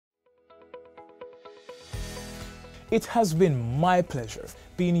It has been my pleasure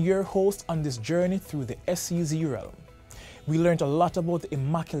being your host on this journey through the SEZ realm. We learned a lot about the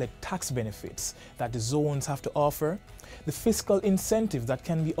immaculate tax benefits that the zones have to offer, the fiscal incentives that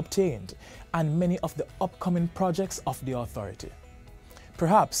can be obtained, and many of the upcoming projects of the authority.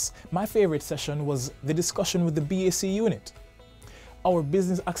 Perhaps my favorite session was the discussion with the BAC unit. Our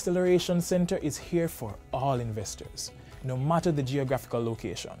Business Acceleration Center is here for all investors, no matter the geographical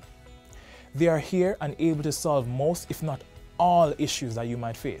location. They are here and able to solve most, if not all, issues that you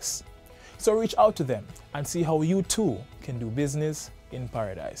might face. So reach out to them and see how you too can do business in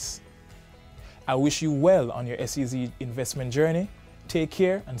paradise. I wish you well on your SEZ investment journey. Take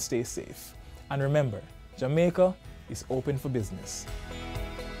care and stay safe. And remember, Jamaica is open for business.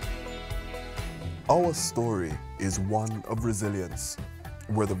 Our story is one of resilience,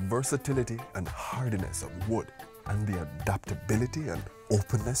 where the versatility and hardiness of wood and the adaptability and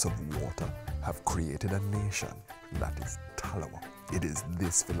openness of water have created a nation that is Talawa. It is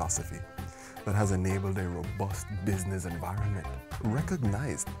this philosophy that has enabled a robust business environment,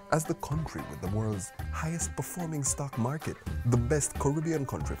 recognized as the country with the world's highest performing stock market, the best Caribbean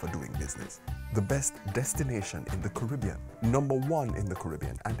country for doing business, the best destination in the Caribbean, #1 in the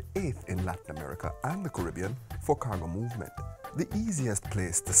Caribbean and 8th in Latin America and the Caribbean for cargo movement, the easiest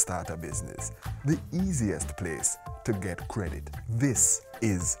place to start a business, the easiest place to get credit. This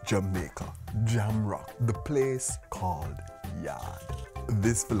is Jamaica, Jamrock, the place called Yard.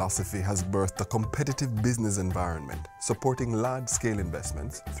 This philosophy has birthed a competitive business environment, supporting large-scale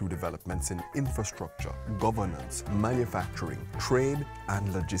investments through developments in infrastructure, governance, manufacturing, trade,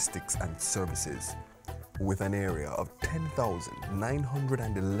 and logistics and services. With an area of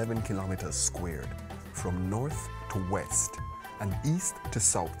 10,911 kilometers squared, from north to west, and east to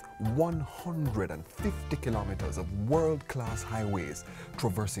south, 150 kilometers of world-class highways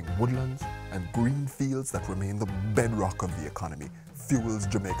traversing woodlands and green fields that remain the bedrock of the economy, fuels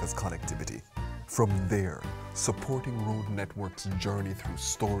Jamaica's connectivity. From there, supporting road networks journey through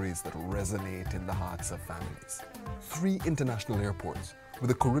stories that resonate in the hearts of families. 3 international airports, with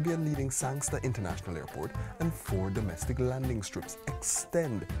the Caribbean leading Sangster International Airport and 4 domestic landing strips,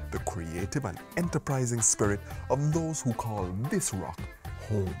 extend the creative and enterprising spirit of those who call this rock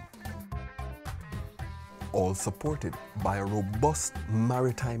home. All supported by a robust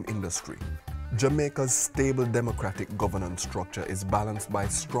maritime industry. Jamaica's stable democratic governance structure is balanced by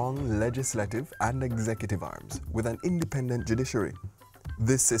strong legislative and executive arms with an independent judiciary.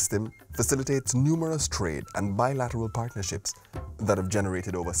 This system facilitates numerous trade and bilateral partnerships that have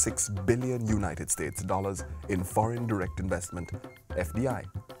generated over $6 billion United States dollars in foreign direct investment, FDI,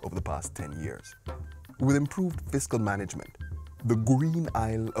 over the past 10 years. With improved fiscal management, the Green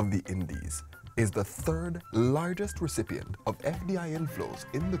Isle of the Indies is the 3rd largest recipient of FDI inflows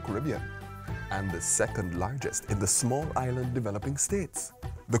in the Caribbean and the 2nd largest in the small island developing states.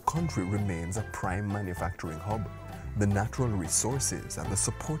 The country remains a prime manufacturing hub. The natural resources and the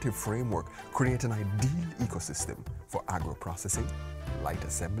supportive framework create an ideal ecosystem for agro-processing, light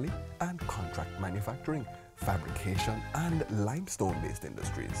assembly and contract manufacturing, fabrication and limestone-based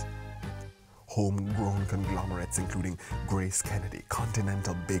industries. Homegrown conglomerates including Grace Kennedy,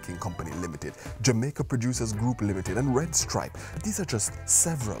 Continental Baking Company Limited, Jamaica Producers Group Limited and Red Stripe. These are just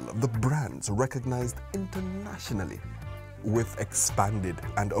several of the brands recognized internationally. With expanded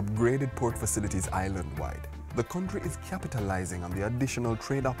and upgraded port facilities island-wide, the country is capitalizing on the additional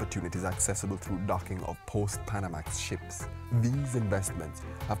trade opportunities accessible through docking of post-Panamax ships. These investments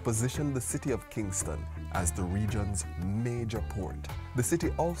have positioned the city of Kingston as the region's major port. The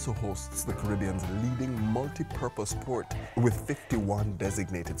city also hosts the Caribbean's leading multi-purpose port with 51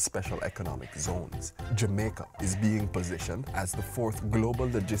 designated special economic zones. Jamaica is being positioned as the 4th global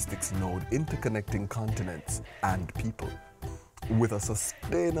logistics node interconnecting continents and people. With a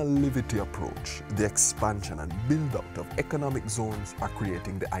sustainability approach, the expansion and build-out of economic zones are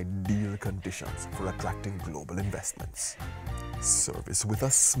creating the ideal conditions for attracting global investments. Service with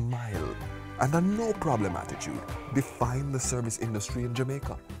a smile and a no-problem attitude define the service industry in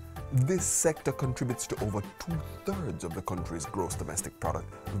Jamaica. This sector contributes to over 2/3 of the country's gross domestic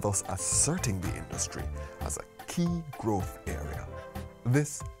product, thus asserting the industry as a key growth area.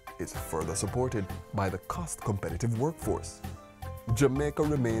 This is further supported by the cost-competitive workforce. Jamaica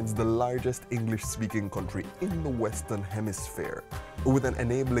remains the largest English-speaking country in the Western Hemisphere, with an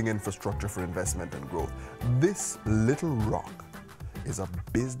enabling infrastructure for investment and growth. This little rock is a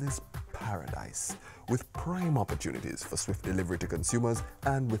business paradise with prime opportunities for swift delivery to consumers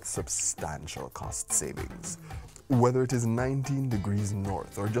and with substantial cost savings. Whether it is 19 degrees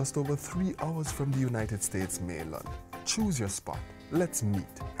north or just over 3 hours from the United States mainland, choose your spot Let's meet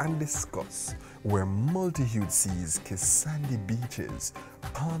and discuss where multi-hued seas kiss sandy beaches,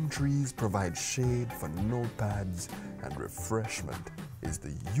 palm trees provide shade for notepads, and refreshment is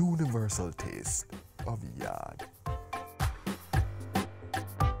the universal taste of yard.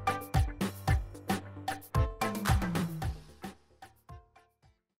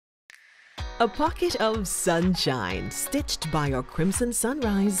 A pocket of sunshine stitched by our crimson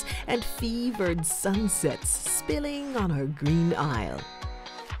sunrise and fevered sunsets spilling on our green isle.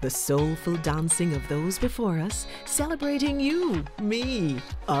 The soulful dancing of those before us, celebrating you, me,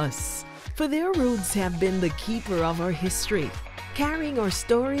 us. For their roots have been the keeper of our history, carrying our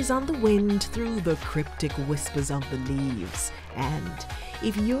stories on the wind through the cryptic whispers of the leaves. And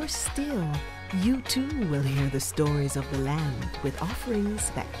if you're still, you too will hear the stories of the land with offerings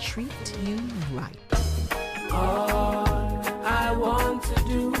that treat you right. All I want to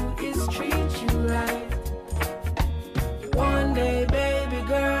do is treat you right. One day, baby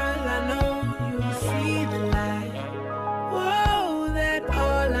girl, I know you'll see the light. Whoa, that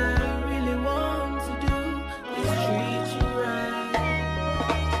all I really want to do is treat you right.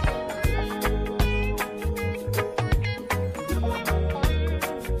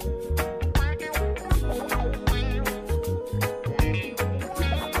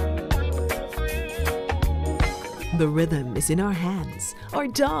 The rhythm is in our hands, our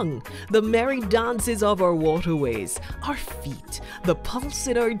tongue, the merry dances of our waterways, our feet, the pulse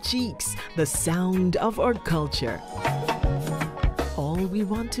in our cheeks, the sound of our culture. All we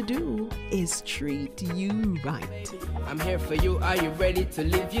want to do is treat you right. I'm here for you, are you ready to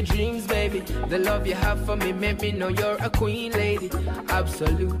live your dreams, baby? The love you have for me made me know you're a queen lady.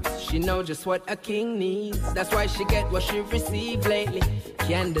 Absolute, she know just what a king needs. That's why she get what she received lately.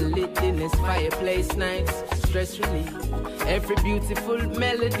 Candlelit dinners, fireplace nights, stress relief. Every beautiful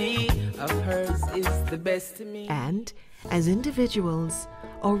melody of hers is the best to me. And as individuals,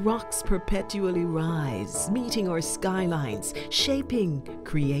 our rocks perpetually rise, meeting our skylines, shaping,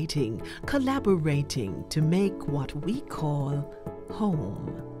 creating, collaborating to make what we call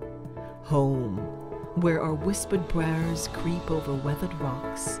home. Home, where our whispered prayers creep over weathered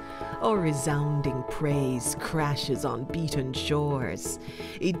rocks, our resounding praise crashes on beaten shores.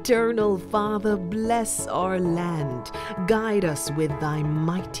 Eternal Father, bless our land, guide us with thy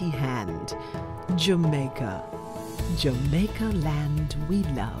mighty hand. Jamaica, Jamaica land we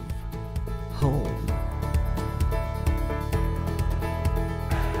love, home.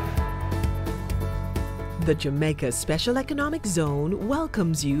 The Jamaica Special Economic Zone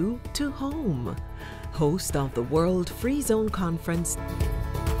welcomes you to home. Host of the World Free Zone Conference.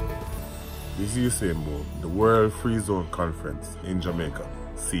 This is Usain, the World Free Zone Conference in Jamaica.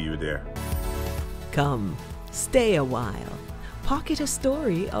 See you there. Come, stay a while. Pocket a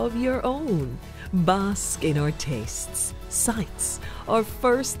story of your own. Bask in our tastes, sights, our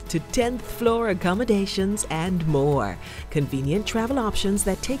 1st to 10th floor accommodations, and more. Convenient travel options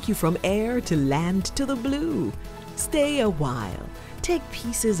that take you from air to land to the blue. Stay a while. Take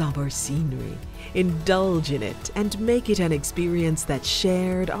pieces of our scenery, indulge in it, and make it an experience that's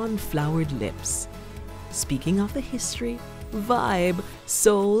shared on flowered lips. Speaking of the history, vibe,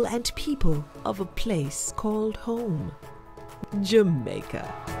 soul, and people of a place called home,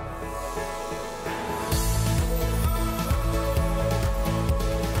 Jamaica.